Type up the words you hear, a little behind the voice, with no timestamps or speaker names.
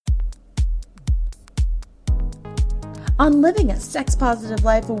On Living a Sex-Positive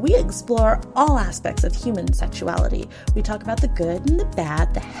Life, we explore all aspects of human sexuality. We talk about the good and the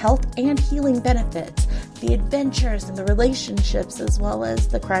bad, the health and healing benefits, the adventures and the relationships, as well as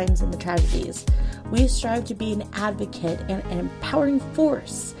the crimes and the tragedies. We strive to be an advocate and an empowering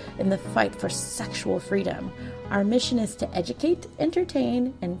force in the fight for sexual freedom. Our mission is to educate,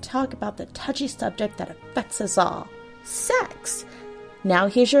 entertain, and talk about the touchy subject that affects us all, sex. Now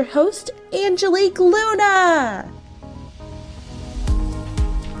here's your host, Angelique Luna.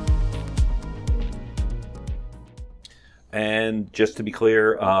 And just to be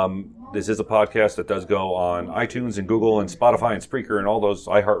clear, this is a podcast that does go on iTunes and Google and Spotify and Spreaker and all those,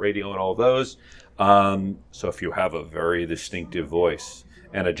 iHeartRadio and all of those. So if you have a very distinctive voice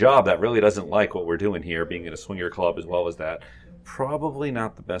and a job that really doesn't like what we're doing here, being in a swinger club as well as that, probably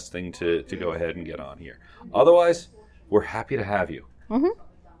not the best thing to go ahead and get on here. Otherwise, we're happy to have you. Mm-hmm.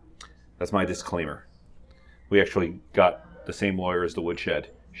 That's my disclaimer. We actually got the same lawyer as the Woodshed.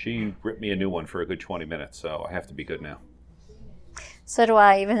 She ripped me a new one for a good 20 minutes, so I have to be good now. So do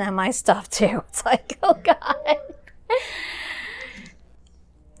I, even on my stuff too. It's like, oh God.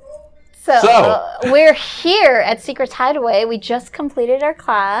 So we're here at Secrets Hideaway. We just completed our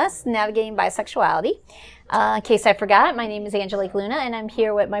class, Navigating Bisexuality. In case I forgot, my name is Angelique Luna, and I'm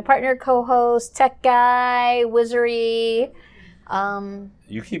here with my partner, co-host, tech guy, wizardry.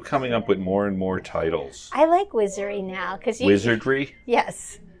 You keep coming up with more and more titles. I like wizardry now. Wizardry?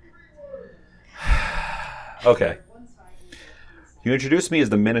 Yes. Okay. You introduced me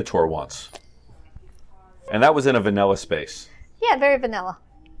as the Minotaur once. And that was in a vanilla space. Yeah, very vanilla.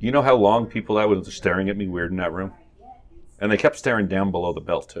 You know how long people that were staring at me weird in that room? And they kept staring down below the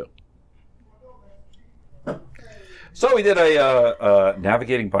belt, too. So we did a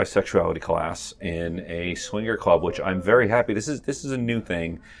Navigating Bisexuality class in a swinger club, which I'm very happy. This is a new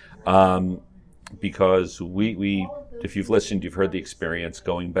thing because we if you've listened, you've heard the experience.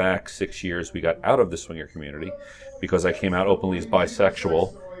 Going back 6 years, we got out of the swinger community because I came out openly as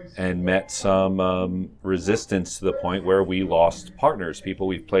bisexual and met some resistance to the point where we lost partners. People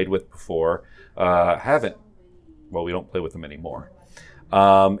we've played with before haven't. Well, we don't play with them anymore.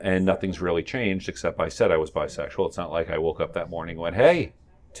 And nothing's really changed except I said I was bisexual. It's not like I woke up that morning and went, hey,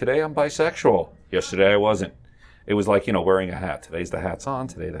 today I'm bisexual. Yesterday I wasn't. It was like, wearing a hat. Today's the hat's on,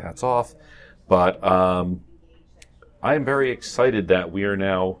 today the hat's off. But I am very excited that we are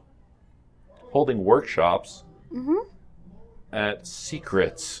now holding workshops at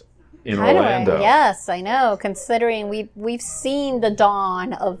Secrets in Orlando. Yes, I know. Considering we've seen the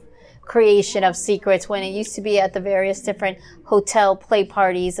dawn of creation of Secrets when it used to be at the various different hotel play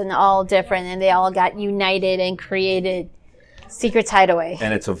parties and all different, and they all got united and created Secrets Hideaway.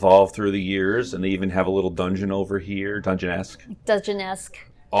 And it's evolved through the years, and they even have a little dungeon over here, dungeon-esque.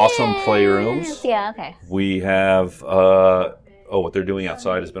 Awesome playrooms. Yeah, okay. We have, what they're doing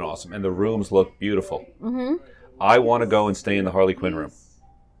outside has been awesome. And the rooms look beautiful. Mm-hmm. I want to go and stay in the Harley Quinn room.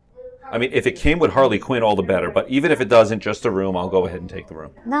 I mean, if it came with Harley Quinn, all the better. But even if it doesn't, just a room, I'll go ahead and take the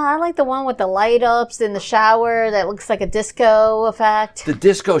room. No, I like the one with the light ups in the shower that looks like a disco effect. The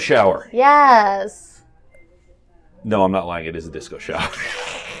disco shower. Yes. No, I'm not lying. It is a disco shower.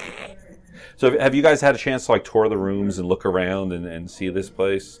 So have you guys had a chance to tour the rooms and look around and see this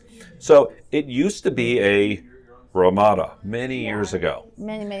place? So it used to be a Ramada many years ago.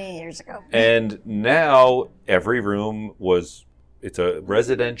 Many years ago. And now every room it's a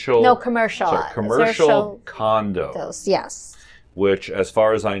residential... No, commercial. Sorry, commercial condo. Yes. Which, as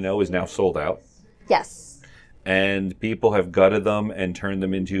far as I know, is now sold out. Yes. And people have gutted them and turned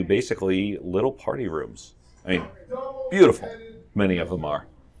them into basically little party rooms. I mean, beautiful. Many of them are.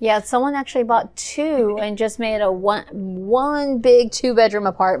 Yeah, someone actually bought two and just made a one big 2-bedroom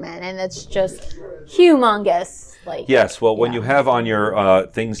apartment, and it's just humongous. Yes, well, when you have on your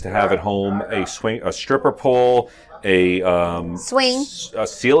things to have at home a stripper pole, a swing, a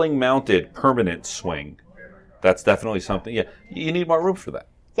ceiling-mounted permanent swing, that's definitely something. Yeah, you need more room for that.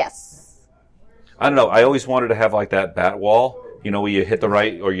 Yes. I don't know. I always wanted to have that bat wall, where you hit the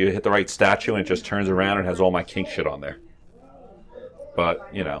right statue and it just turns around and has all my kink shit on there.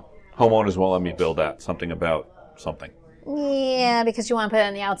 But, homeowners won't let me build that. Something about something. Yeah, because you want to put it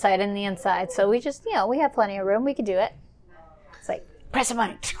on the outside and the inside. So we just, we have plenty of room. We could do it. It's like, press a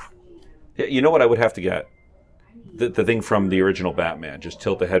button. Yeah, you know what I would have to get? The thing from the original Batman. Just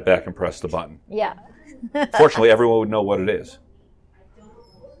tilt the head back and press the button. Yeah. Fortunately, everyone would know what it is.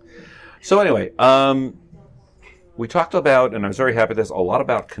 So anyway, we talked about, and I was very happy with this, a lot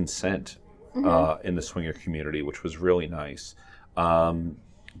about consent in the swinger community, which was really nice.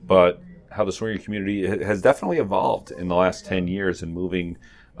 But how the swinger community has definitely evolved in the last 10 years in moving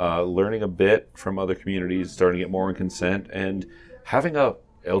learning a bit from other communities, starting to get more in consent, and having a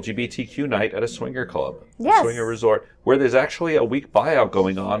LGBTQ night at a swinger club, yes. a swinger resort, where there's actually a week buyout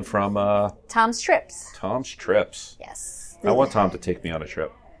going on from Tom's Trips. Tom's Trips. Yes. I want Tom to take me on a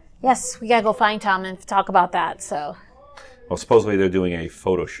trip. Yes, we got to go find Tom and talk about that. So. Well, supposedly they're doing a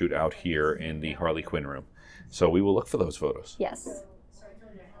photo shoot out here in the Harley Quinn room. So we will look for those photos. Yes.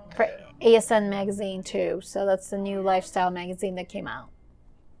 For ASN magazine, too. So that's the new lifestyle magazine that came out.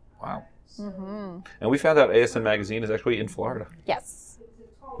 Wow. Mm-hmm. And we found out ASN magazine is actually in Florida. Yes.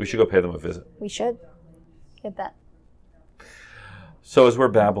 We should go pay them a visit. We should. Get that. So as we're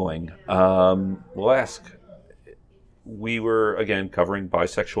babbling, we'll ask. We were, again, covering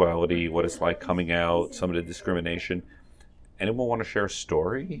bisexuality, what it's like coming out, some of the discrimination. Anyone want to share a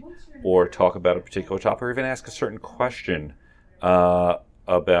story or talk about a particular topic or even ask a certain question about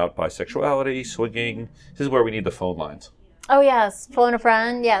bisexuality, swinging? This is where we need the phone lines. Oh, yes. Phone a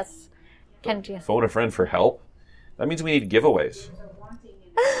friend, yes. Phone a friend for help? That means we need giveaways.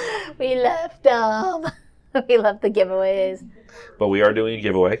 We left them. We left the giveaways. But we are doing a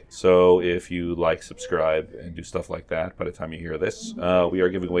giveaway, so if you like, subscribe, and do stuff like that, by the time you hear this, we are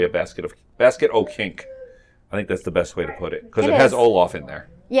giving away a basket o' kink. I think that's the best way to put it, because it has Olaf in there.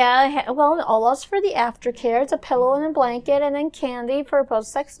 Yeah, well, Olaf's for the aftercare. It's a pillow and a blanket, and then candy for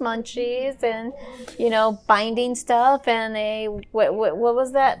post-sex munchies, and, binding stuff, and what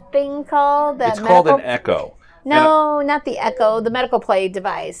was that thing called? It's called an Echo. No, not the Echo, the medical play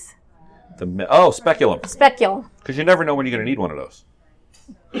device. Speculum. Speculum. Because you never know when you're going to need one of those.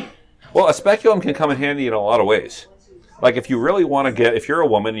 Well, a speculum can come in handy in a lot of ways. Like if you're a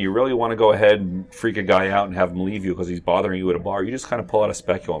woman and you really want to go ahead and freak a guy out and have him leave you because he's bothering you at a bar, you just kind of pull out a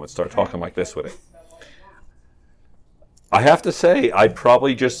speculum and start talking like this with it. I have to say, I'd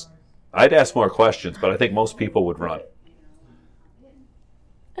ask more questions, but I think most people would run.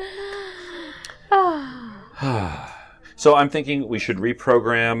 So I'm thinking we should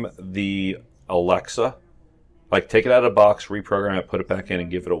reprogram the Alexa. Like, take it out of the box, reprogram it, put it back in, and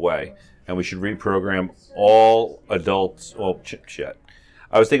give it away. And we should reprogram all adults. Well, shit.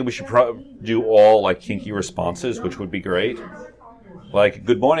 I was thinking we should do all, like, kinky responses, which would be great. Like,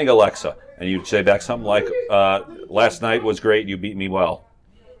 good morning, Alexa. And you'd say back something like, last night was great, you beat me well.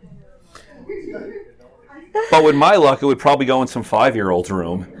 But with my luck, it would probably go in some 5-year-old's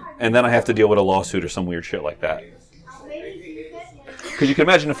room, and then I have to deal with a lawsuit or some weird shit like that. Because you can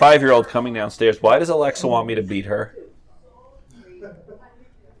imagine a 5-year-old coming downstairs. Why does Alexa want me to beat her?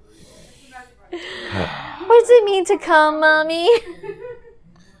 What does it mean to come, Mommy?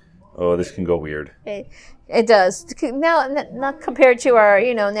 Oh, this can go weird. It does. Now, not compared to our,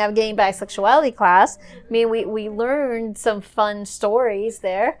 navigating bisexuality class. I mean, we learned some fun stories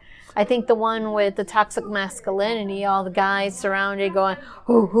there. I think the one with the toxic masculinity, all the guys surrounded going,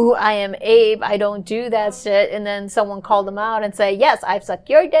 "Who? I am Abe. I don't do that shit." And then someone called them out and say, "Yes, I've sucked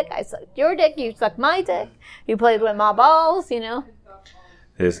your dick. I sucked your dick. You sucked my dick. You played with my balls." There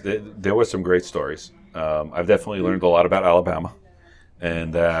were some great stories. I've definitely learned a lot about Alabama,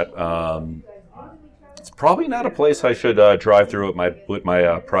 and that it's probably not a place I should drive through with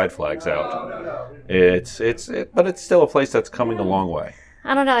my pride flags out. But it's still a place that's coming a long way.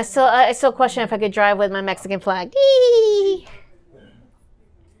 I don't know. I still question if I could drive with my Mexican flag. Eee!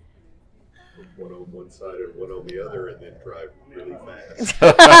 One on one side and one on the other, and then drive really fast.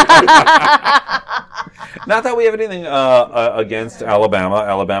 Not that we have anything against Alabama.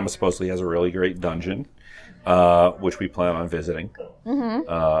 Alabama supposedly has a really great dungeon, which we plan on visiting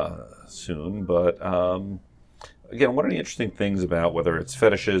soon. But again, one of the interesting things about whether it's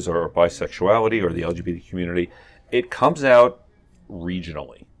fetishes or bisexuality or the LGBT community, it comes out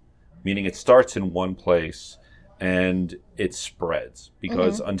regionally, meaning it starts in one place and it spreads.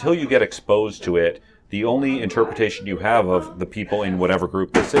 Because until you get exposed to it, the only interpretation you have of the people in whatever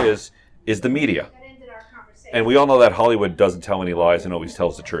group this is the media. And we all know that Hollywood doesn't tell any lies and always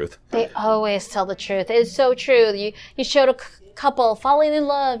tells the truth. They always tell the truth. It's so true. You showed a couple falling in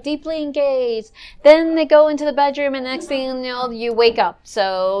love, deeply engaged. Then they go into the bedroom, and the next thing you know, you wake up.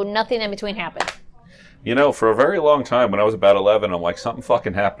 So nothing in between happened. For a very long time, when I was about 11, I'm like, something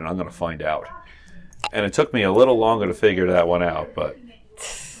fucking happened. I'm going to find out. And it took me a little longer to figure that one out, but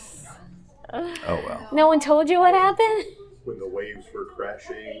oh well. No one told you what happened? When the waves were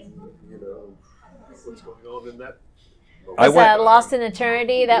crashing, what's going on in that? Was that Lost in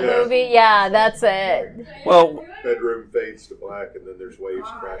Eternity, that movie? Yeah, that's it. Well, bedroom fades to black, and then there's waves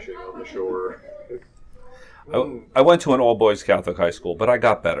crashing on the shore. I went to an all-boys Catholic high school, but I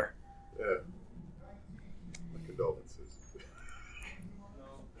got better. Yeah. My condolences.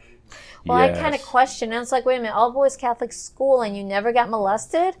 Well, I kind of questioned. I was like, wait a minute, all boys Catholic school and you never got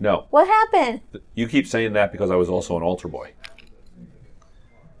molested? No. What happened? You keep saying that because I was also an altar boy.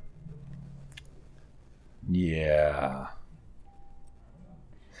 Yeah.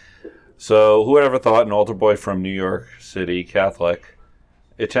 So, who would ever thought an altar boy from New York City, Catholic,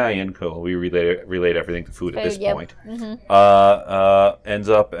 Italian, cool, we relate everything to food at this point, ends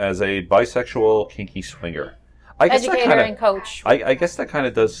up as a bisexual kinky swinger. Educator and coach. I guess that kind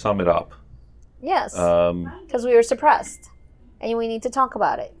of does sum it up. Yes. Because we were suppressed. And we need to talk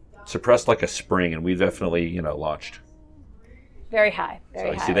about it. Suppressed like a spring, and we definitely, launched. Very high.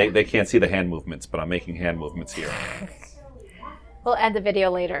 Very high. See, they can't see the hand movements, but I'm making hand movements here. We'll add the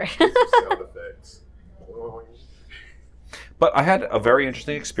video later. Sound effects. But I had a very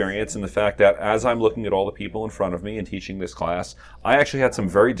interesting experience in the fact that as I'm looking at all the people in front of me and teaching this class, I actually had some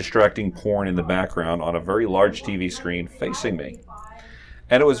very distracting porn in the background on a very large TV screen facing me.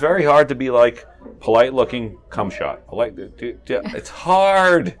 And it was very hard to be like, polite looking, cum shot. It's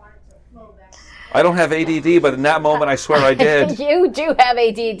hard. I don't have ADD, but in that moment I swear I did. You do have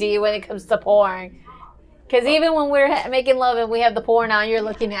ADD when it comes to porn. Because even when we're making love and we have the porn on, you're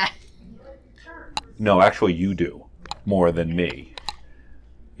looking at. No, actually you do. More than me.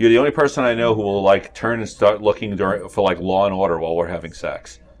 You're the only person I know who will turn and start looking for Law and Order while we're having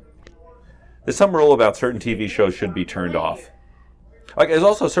sex. There's some rule about certain TV shows should be turned off. There's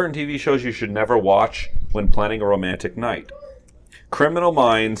also certain TV shows you should never watch when planning a romantic night. Criminal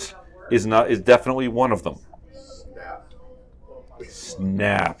Minds is definitely one of them.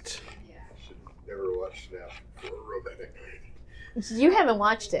 Snapped. Should never watch Snapped for a romantic night. You haven't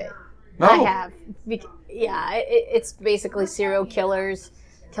watched it. No. I have. Yeah, it's basically serial killers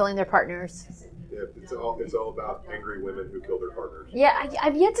killing their partners. Yeah, it's all about angry women who kill their partners. Yeah,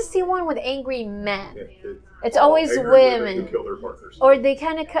 I've yet to see one with angry men. Yeah, it's always women who kill their partners. or they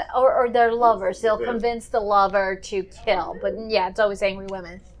kind of or their lovers. They'll convince the lover to kill, but yeah, it's always angry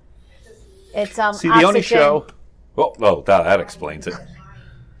women. It's See, the only show. Well, that explains it.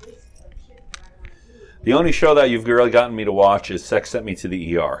 The only show that you've really gotten me to watch is Sex Sent Me to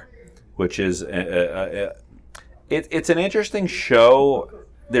the ER, which is it's an interesting show.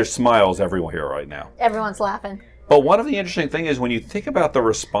 There's smiles everywhere here right now. Everyone's laughing. But one of the interesting things is when you think about the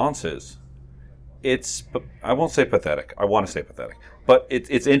responses, I won't say pathetic. I want to say pathetic. But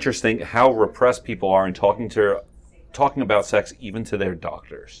it's interesting how repressed people are in talking about sex even to their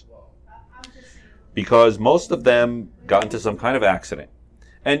doctors. Because most of them got into some kind of accident.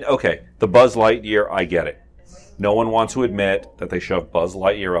 And okay, the Buzz Lightyear, I get it. No one wants to admit that they shoved Buzz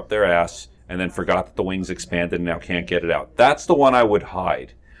Lightyear up their ass and then forgot that the wings expanded and now can't get it out. That's the one I would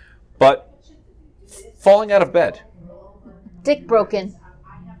hide. But falling out of bed. Dick broken.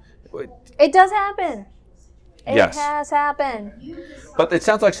 It does happen. It has happened. But it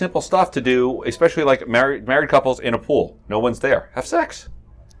sounds like simple stuff to do, especially like married couples in a pool. No one's there. Have sex.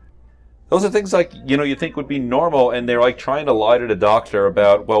 Those are things you think would be normal, and they're trying to lie to the doctor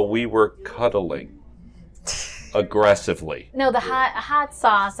about, well, we were cuddling aggressively. No, the hot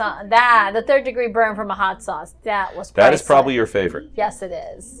sauce, the third degree burn from a hot sauce, that was priceless. That is probably your favorite. Yes, it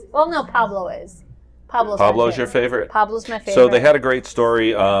is. Well, no, Pablo is. Pablo's your favorite? Pablo's my favorite. So they had a great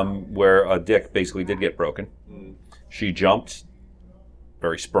story where a dick basically did get broken. She jumped,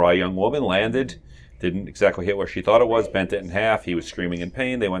 very spry young woman, landed, didn't exactly hit where she thought it was, bent it in half. He was screaming in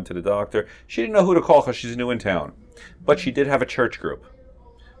pain. They went to the doctor. She didn't know who to call because she's new in town. But she did have a church group.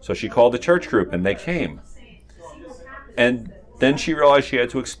 So she called the church group, and they came. And then she realized she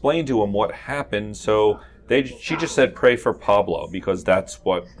had to explain to him what happened, so she just said, pray for Pablo, because that's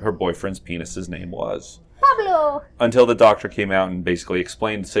what her boyfriend's penis's name was. Pablo! Until the doctor came out and basically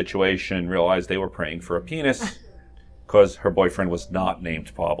explained the situation and realized they were praying for a penis, because her boyfriend was not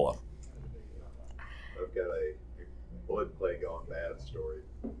named Pablo. I've got a blood play gone bad story.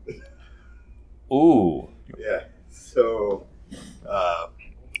 Ooh. Yeah. So,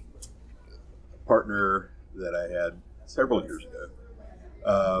 partner that I had several years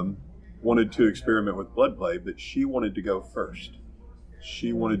ago wanted to experiment with blood play, but she wanted to go first.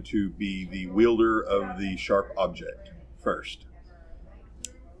 She wanted to be the wielder of the sharp object first.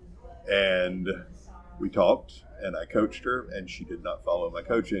 And we talked, and I coached her, and she did not follow my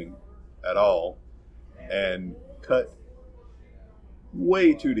coaching at all, and cut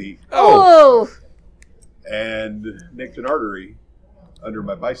way too deep. Oh! And nicked an artery under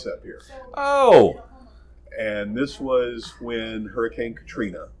my bicep here. Oh! And this was when Hurricane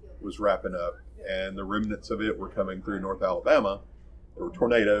Katrina was wrapping up, and the remnants of it were coming through North Alabama. There were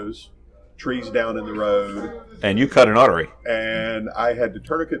tornadoes, trees down in the road. And you cut an artery. And I had to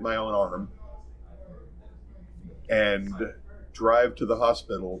tourniquet my own arm. And drive to the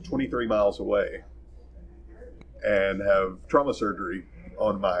hospital 23 miles away and have trauma surgery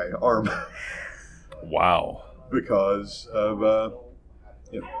on my arm. Wow. Because of,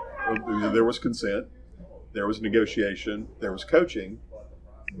 there was consent, there was negotiation, there was coaching,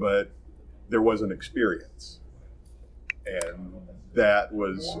 but there wasn't experience. And that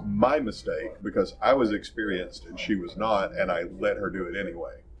was my mistake because I was experienced and she was not, and I let her do it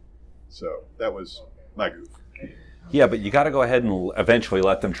anyway. So that was my goof. Yeah, but you got to go ahead and eventually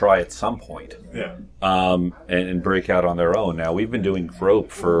let them try at some point. Yeah. And break out on their own. Now, we've been doing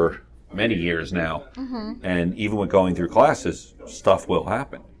rope for many years now, and even with going through classes, stuff will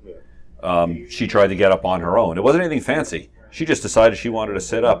happen. She tried to get up on her own. It wasn't anything fancy. She just decided she wanted to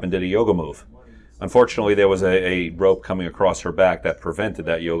sit up and did a yoga move. Unfortunately, there was a rope coming across her back that prevented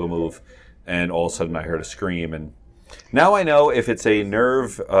that yoga move, and all of a sudden I heard a scream. And now I know if it's a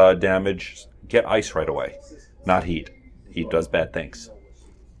nerve damage, get ice right away, not heat. Heat does bad things.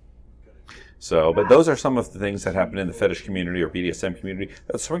 So, but those are some of the things that happen in the fetish community or BDSM community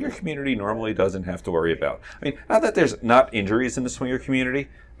that the swinger community normally doesn't have to worry about. I mean, not that there's not injuries in the swinger community.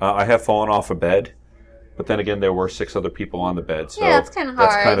 I have fallen off a bed. But then again, there were 6 other people on the bed, so yeah, it's kind of hard.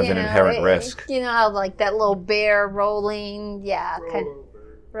 That's kind of an inherent risk. You know how like that little bear rolling, kind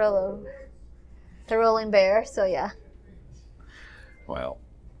of the rolling bear. So yeah. Well.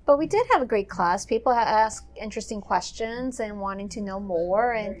 But we did have a great class. People asked interesting questions and wanting to know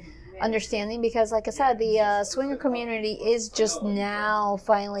more and understanding because, like I said, the swinger community is just now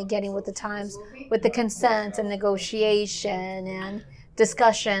finally getting with the times with the consent and negotiation and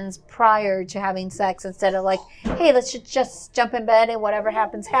discussions prior to having sex instead of like, hey, let's just jump in bed and whatever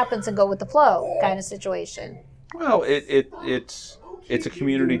happens and go with the flow kind of situation. Well, it's a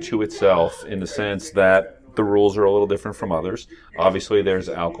community to itself in the sense that the rules are a little different from others. Obviously, there's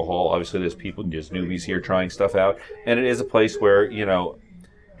alcohol. Obviously, there's people, there's newbies here trying stuff out. And it is a place where,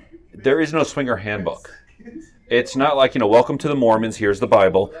 there is no swinger handbook. It's not like, welcome to the Mormons, here's the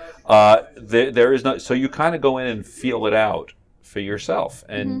Bible. There is not, so you kind of go in and feel it out for yourself.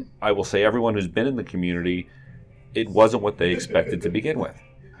 And I will say everyone who's been in the community, it wasn't what they expected to begin with.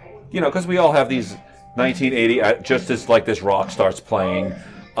 Because we all have these 1980, just as like this rock starts playing,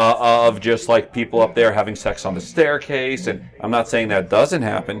 of just like people up there having sex on the staircase. And I'm not saying that doesn't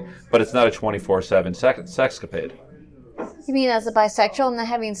happen, but it's not a 24/7 sexcapade. You mean as a bisexual and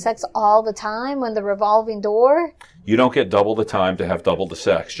having sex all the time when the revolving door? You don't get double the time to have double the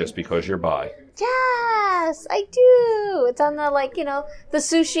sex just because you're bi. Yes, I do. It's on the, the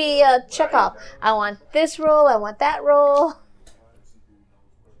sushi checkoff. I want this roll. I want that roll.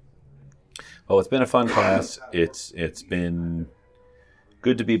 Well, it's been a fun class. It's been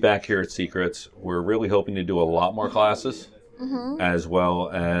good to be back here at Secrets. We're really hoping to do a lot more classes, as well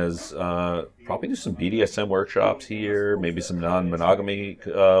as probably do some BDSM workshops here, maybe some non-monogamy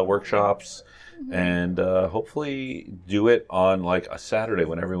workshops, and hopefully do it on like a Saturday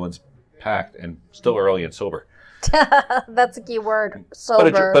when everyone's packed and still early and sober. That's a key word,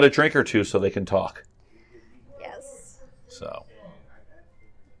 sober. But a drink or two so they can talk. Yes. So.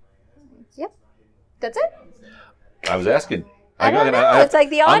 Yep. That's it? I was asking. I don't know. It's like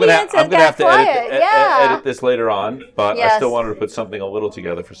the audience has got quiet. Edit this later on, but yes. I still wanted to put something a little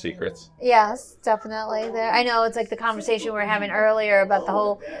together for Secrets. Yes, definitely. I know it's like the conversation we were having earlier about the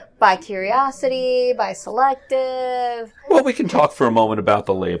whole bi-curiosity, bi-selective. Well, we can talk for a moment about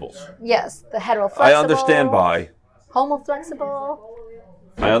the labels. Yes, the hetero-flexible. I understand bi. Homo-flexible.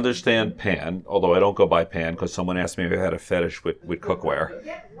 I understand pan, although I don't go by pan because someone asked me if I had a fetish with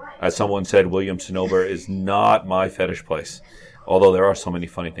cookware. As someone said, William Sonoma is not my fetish place. Although there are so many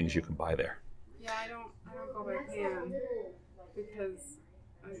funny things you can buy there. Yeah, I don't go by pan because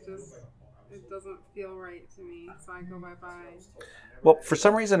it doesn't feel right to me, so I go by bi. Well, for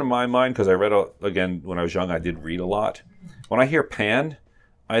some reason in my mind, because I read, again, when I was young, I did read a lot. When I hear pan,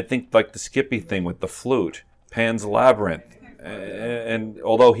 I think like the Skippy thing with the flute, Pan's Labyrinth. And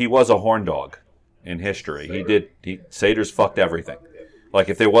although he was a horn dog in history, satyrs fucked everything. Like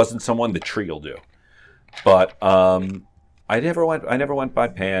if there wasn't someone, the tree will do. But I never went by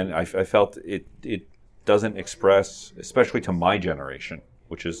pan. I felt it doesn't express, especially to my generation,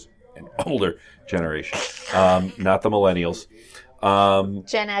 which is an older generation, not the millennials.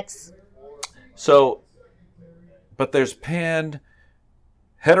 Gen X. So, but there's pan,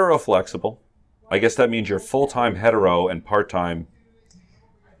 hetero-flexible. I guess that means you're full-time hetero and part-time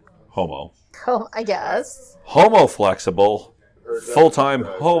homo. Oh, I guess. Homo-flexible, full-time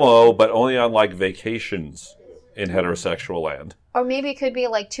homo, but only on like vacations in heterosexual land. Or maybe it could be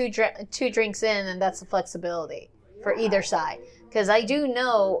like two drinks in, and that's the flexibility for either side. Because I do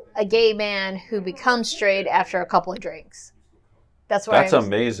know a gay man who becomes straight after a couple of drinks. That's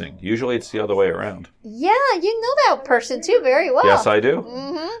amazing. Usually it's the other way around. Yeah, you know that person too very well. Yes, I do.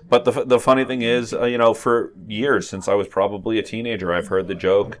 Mm-hmm. But the funny thing is, for years, since I was probably a teenager, I've heard the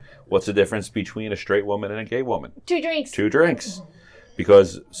joke, what's the difference between a straight woman and a gay woman? 2 drinks. 2 drinks.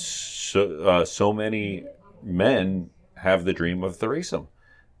 Because so many men have the dream of threesome.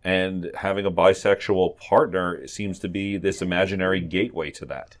 And having a bisexual partner seems to be this imaginary gateway to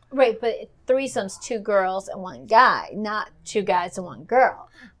that. Right, but threesome's 2 girls and 1 guy, not 2 guys and 1 girl.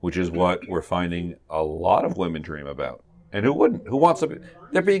 Which is what we're finding a lot of women dream about. And who wouldn't? Who wants to?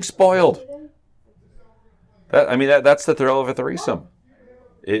 They're being spoiled. That's the thrill of a threesome.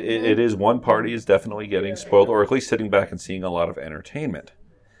 It is one party is definitely getting spoiled, or at least sitting back and seeing a lot of entertainment.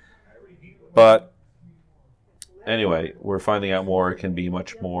 But anyway, we're finding out more. It can be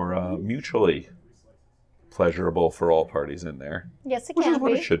much more mutually pleasurable for all parties in there. Yes, it which can is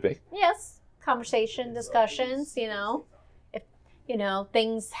what it should be. Yes, conversation, discussions. If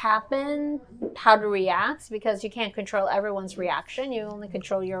things happen, how to react, because you can't control everyone's reaction. You only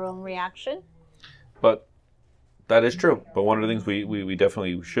control your own reaction. But that is true. But one of the things we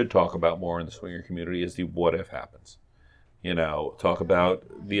definitely should talk about more in the swinger community is the what if happens. Talk about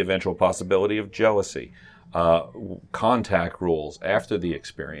the eventual possibility of jealousy. Contact rules after the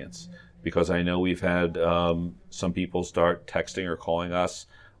experience, because I know we've had some people start texting or calling us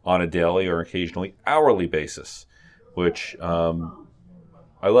on a daily or occasionally hourly basis, which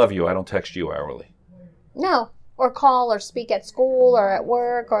I love you. I don't text you hourly. No, or call or speak at school or at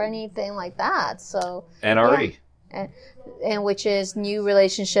work or anything like that. So NRE. Yeah. And which is new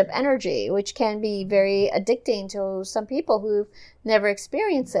relationship energy, which can be very addicting to some people who've never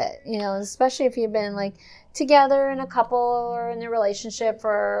experienced it. Especially if you've been together in a couple or in a relationship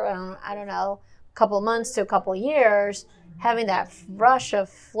for a couple of months to a couple of years, having that rush of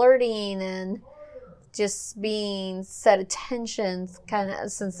flirting and just being set attentions kind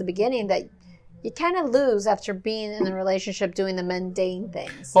of since the beginning that you kind of lose after being in a relationship doing the mundane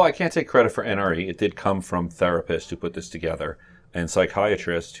things. Well, I can't take credit for NRE. It did come from therapists who put this together and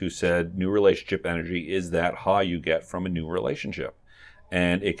psychiatrists who said new relationship energy is that high you get from a new relationship.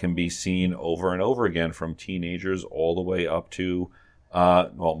 And it can be seen over and over again from teenagers all the way up to,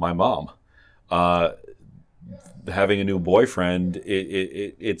 my mom. Having a new boyfriend,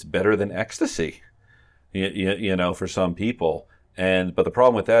 it's better than ecstasy, for some people. But the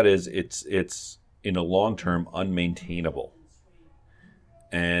problem with that is it's in the long term unmaintainable.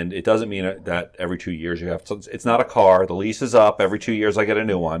 And it doesn't mean that every 2 years you have to, it's not a car. The lease is up. Every 2 years I get a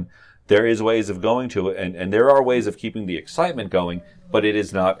new one. There is ways of going to it, and there are ways of keeping the excitement going, but it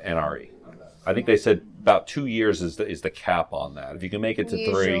is not NRE. I think they said about 2 years is the cap on that. If you can make it to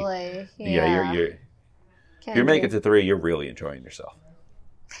Usually, 3, you're making it to 3, you're really enjoying yourself.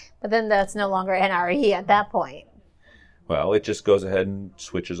 But then that's no longer NRE at that point. Well, it just goes ahead and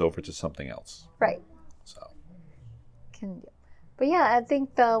switches over to something else. Right. So. But yeah, I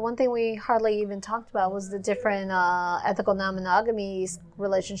think the one thing we hardly even talked about was the different ethical non-monogamy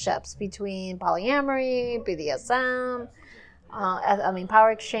relationships between polyamory, BDSM,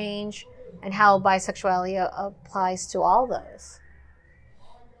 power exchange, and how bisexuality applies to all those.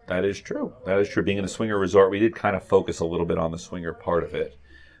 That is true. Being in a swinger resort, we did kind of focus a little bit on the swinger part of it.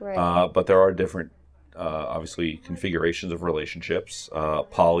 Right. But there are different, obviously, configurations of relationships.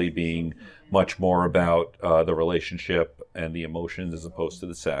 Poly being much more about the relationship and the emotions as opposed to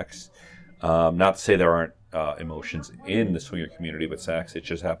the sex. Not to say there aren't emotions in the swinger community with sex. It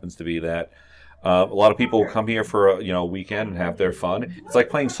just happens to be that a lot of people come here for a weekend and have their fun. It's like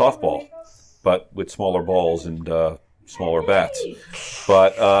playing softball, but with smaller balls and smaller bats.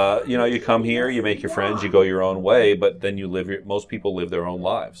 But you come here, you make your friends, you go your own way, but then most people live their own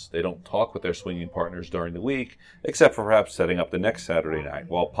lives. They don't talk with their swinging partners during the week, except for perhaps setting up the next Saturday night.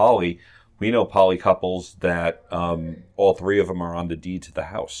 While poly, we know poly couples that all 3 of them are on the deed to the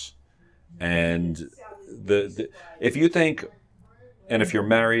house. And if you think, and if you're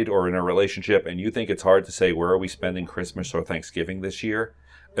married or in a relationship and you think it's hard to say, where are we spending Christmas or Thanksgiving this year?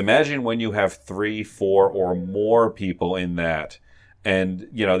 Imagine when you have 3, 4, or more people in that, and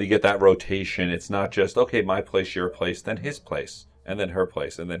you get that rotation. It's not just my place, your place, then his place, and then her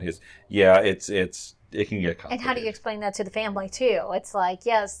place, and then his. Yeah, it can get complicated. And how do you explain that to the family too? It's like,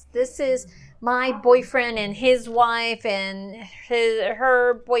 yes, this is my boyfriend and his wife and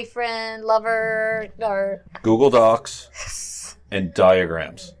her boyfriend, lover, or Google Docs and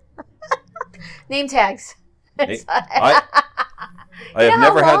diagrams. Name tags. I've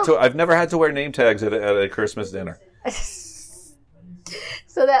never had to wear name tags at a Christmas dinner.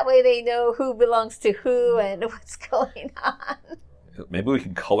 So that way they know who belongs to who and what's going on. Maybe we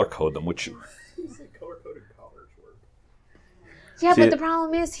can color code them, which Color-coded collars work. Yeah, but the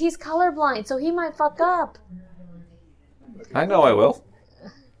problem is he's colorblind, so he might fuck up. I know I will.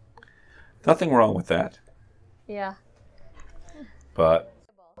 Nothing wrong with that. Yeah. But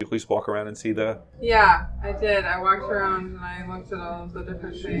you please walk around and see the... Yeah, I did. I walked around and I looked at all of the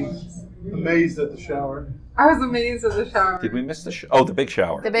different things. Amazed at the shower. I was amazed at the shower. Did we miss the Oh, the big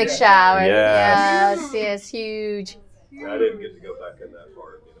shower. The big shower. Yes. Yes, huge. I didn't get to go back in that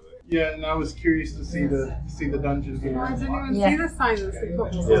part. Yeah, and I was curious to see the dungeons. I didn't even see the sign.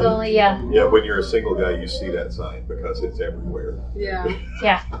 So, yeah. Yeah, when you're a single guy, you see that sign because it's everywhere. Yeah.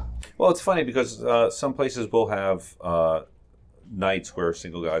 Yeah. Well, it's funny because some places will have nights where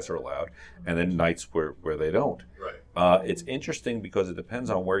single guys are allowed, and then nights where they don't. Right. It's interesting because it depends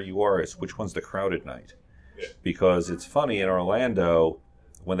on where you are as which one's the crowded night. Yeah. Because it's funny, in Orlando,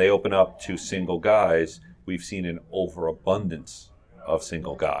 when they open up to single guys, we've seen an overabundance of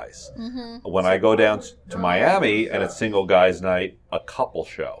single guys. Mm-hmm. When I go down to Miami and it's single guys night, a couple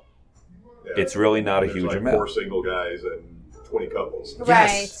show. Yeah. It's really not a There's huge like amount. 4 single guys and 20 couples.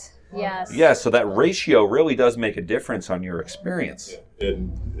 Right. Yes. Yeah, so that ratio really does make a difference on your experience.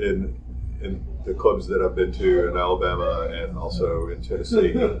 In the clubs that I've been to in Alabama and also in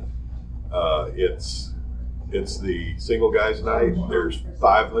Tennessee, it's the single guys night. There's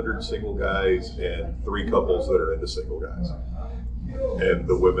 500 single guys and 3 couples that are into single guys. And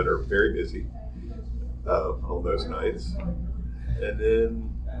the women are very busy on those nights. And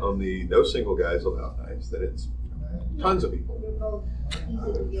then on the no single guys allowed nights, then it's tons of people.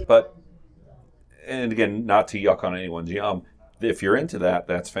 But, and again, not to yuck on anyone's yum, if you're into that,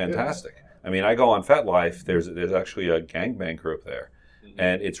 that's fantastic. I mean, I go on FetLife, there's actually a gangbang group there.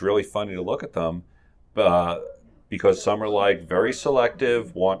 And it's really funny to look at them because some are like very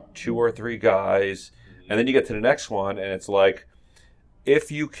selective, want 2 or 3 guys. And then you get to the next one and it's like,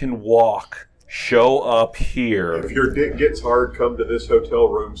 if you can walk, show up here. If your dick gets hard, come to this hotel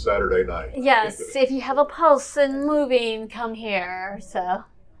room Saturday night. Yes, if you have a pulse and moving, come here. So.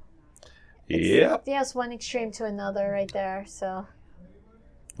 Yep. Yes, one extreme to another right there. So.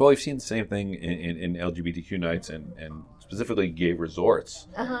 Well, we've seen the same thing in LGBTQ nights and specifically gay resorts.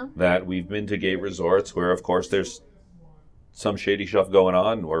 Uh-huh. That we've been to gay resorts where, of course, there's some shady stuff going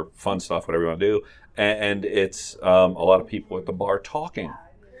on or fun stuff, whatever you want to do. And it's a lot of people at the bar talking.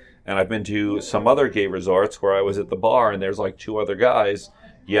 And I've been to some other gay resorts where I was at the bar and there's like 2 other guys,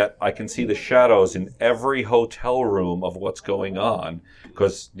 yet I can see the shadows in every hotel room of what's going on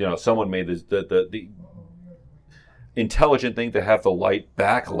because, someone made the intelligent thing to have the light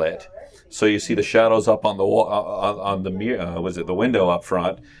backlit. So you see the shadows up on the wall, on the mirror, the window up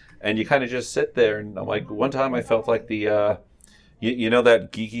front, and you kind of just sit there. And I'm like, one time I felt like the, you know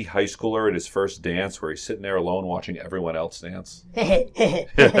that geeky high schooler at his first dance where he's sitting there alone watching everyone else dance? The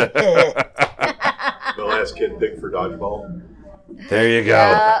last kid picked for dodgeball. There you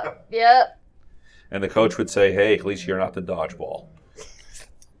go. Yep. And the coach would say, hey, at least you're not the dodgeball.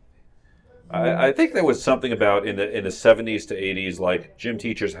 I think there was something about in the 70s to 80s, like gym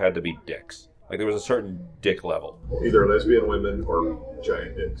teachers had to be dicks. Like there was a certain dick level. Either lesbian women or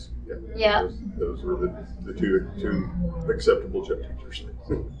giant dicks. Yeah. Those were the two acceptable gym teachers.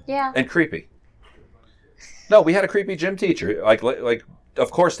 Yeah. And creepy. No, we had a creepy gym teacher. Like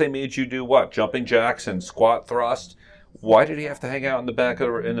of course they made you do what? Jumping jacks and squat thrust. Why did he have to hang out in the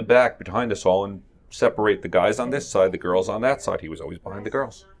back behind us all and separate the guys on this side, the girls on that side? He was always behind the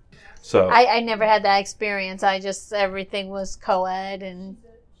girls. So I never had that experience. Everything was co-ed and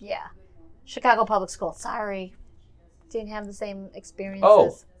yeah. Chicago Public School. Sorry. Didn't have the same experiences.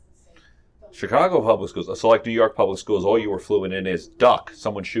 Oh. Chicago Public Schools. So like New York Public Schools, all you were fluent in is duck,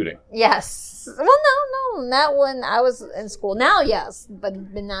 someone shooting. Yes. Well, no. Not when I was in school. Now, yes. But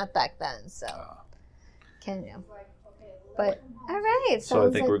not back then. So. Can you? But, all right. So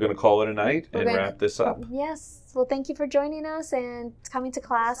I think we're going to call it a night and wrap this up. Yes. Well, thank you for joining us and coming to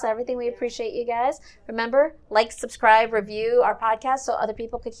class. Everything. We appreciate you guys. Remember, like, subscribe, review our podcast so other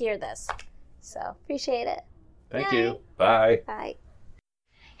people could hear this. So, appreciate it. Thank you. Bye. Bye.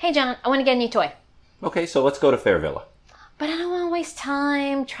 Hey, John, I want to get a new toy. Okay, so let's go to Fair Villa. But I don't want to waste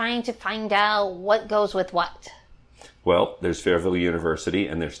time trying to find out what goes with what. Well, there's Fair Villa University,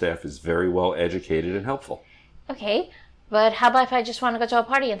 and their staff is very well educated and helpful. Okay, but how about if I just want to go to a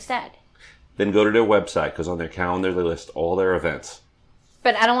party instead? Then go to their website, because on their calendar they list all their events.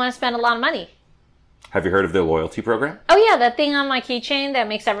 But I don't want to spend a lot of money. Have you heard of their loyalty program? Oh yeah, that thing on my keychain that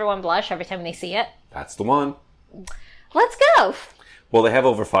makes everyone blush every time they see it. That's the one. Let's go. Well, they have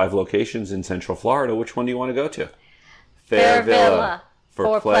over 5 locations in Central Florida. Which one do you want to go to? Fair Villa.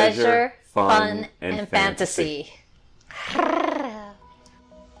 For pleasure, fun, and fantasy.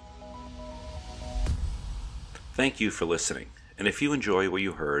 Thank you for listening. And if you enjoy what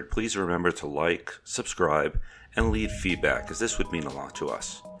you heard, please remember to like, subscribe, and leave feedback, as this would mean a lot to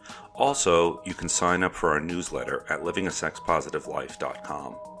us. Also, you can sign up for our newsletter at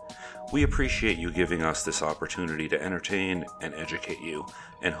livingasexpositivelife.com. We appreciate you giving us this opportunity to entertain and educate you,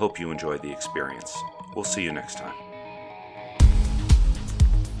 and hope you enjoyed the experience. We'll see you next time.